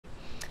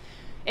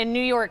In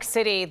New York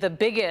City, the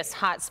biggest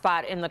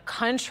hotspot in the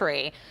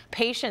country,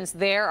 patients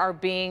there are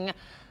being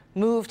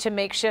moved to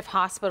makeshift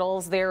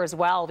hospitals there as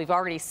well. We've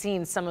already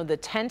seen some of the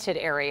tented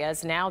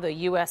areas. Now the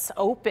U.S.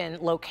 Open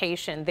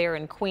location there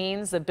in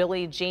Queens, the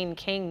Billie Jean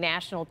King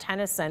National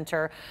Tennis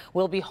Center,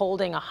 will be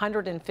holding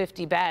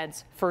 150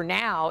 beds. For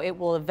now, it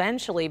will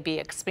eventually be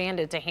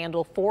expanded to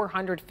handle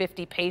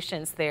 450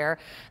 patients there.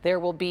 There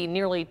will be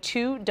nearly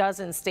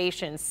 24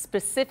 stations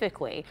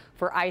specifically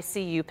for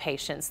ICU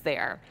patients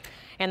there.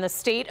 And the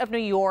state of New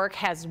York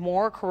has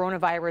more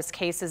coronavirus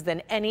cases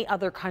than any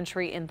other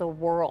country in the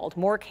world,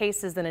 more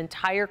cases than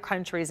entire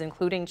countries,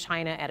 including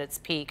China at its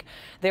peak.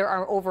 There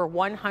are over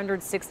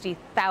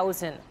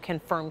 160,000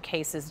 confirmed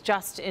cases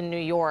just in New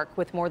York,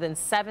 with more than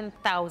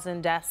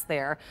 7,000 deaths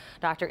there.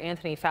 Dr.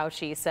 Anthony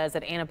Fauci says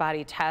that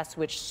antibody tests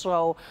which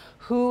show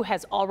who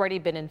has already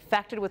been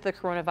infected with the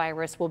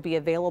coronavirus will be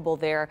available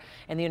there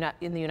in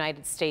the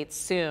United States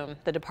soon.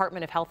 The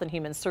Department of Health and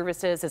Human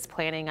Services is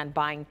planning on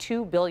buying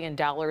 $2 billion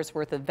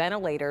worth of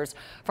ventilators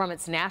from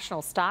its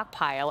national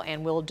stockpile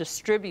and will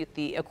distribute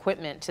the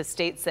equipment to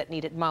states that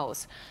need it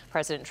most.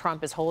 President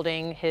Trump is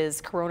holding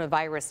his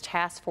coronavirus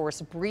task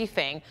force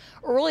briefing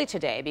early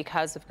today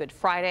because of Good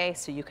Friday,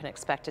 so you can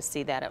expect to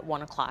see that at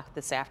 1 o'clock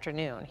this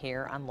afternoon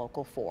here on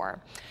Local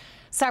 4.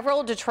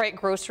 Several Detroit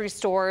grocery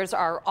stores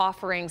are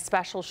offering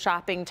special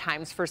shopping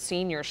times for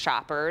senior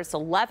shoppers.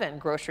 11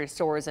 grocery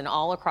stores in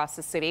all across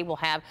the city will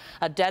have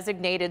a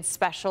designated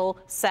special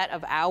set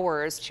of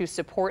hours to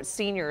support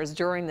seniors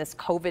during this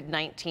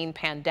COVID-19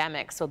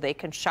 pandemic so they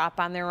can shop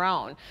on their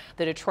own.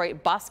 The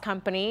Detroit Bus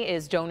Company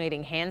is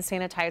donating hand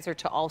sanitizer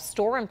to all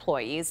store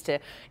employees to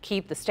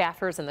keep the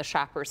staffers and the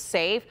shoppers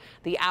safe.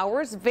 The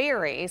hours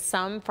vary,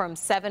 some from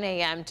 7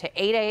 a.m. to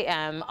 8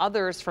 a.m.,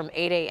 others from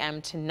 8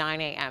 a.m. to 9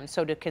 a.m.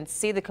 So to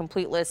see the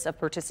complete list of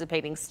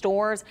participating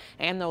stores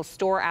and those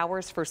store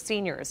hours for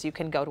seniors, you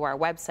can go to our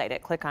website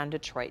at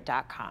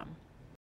clickondetroit.com.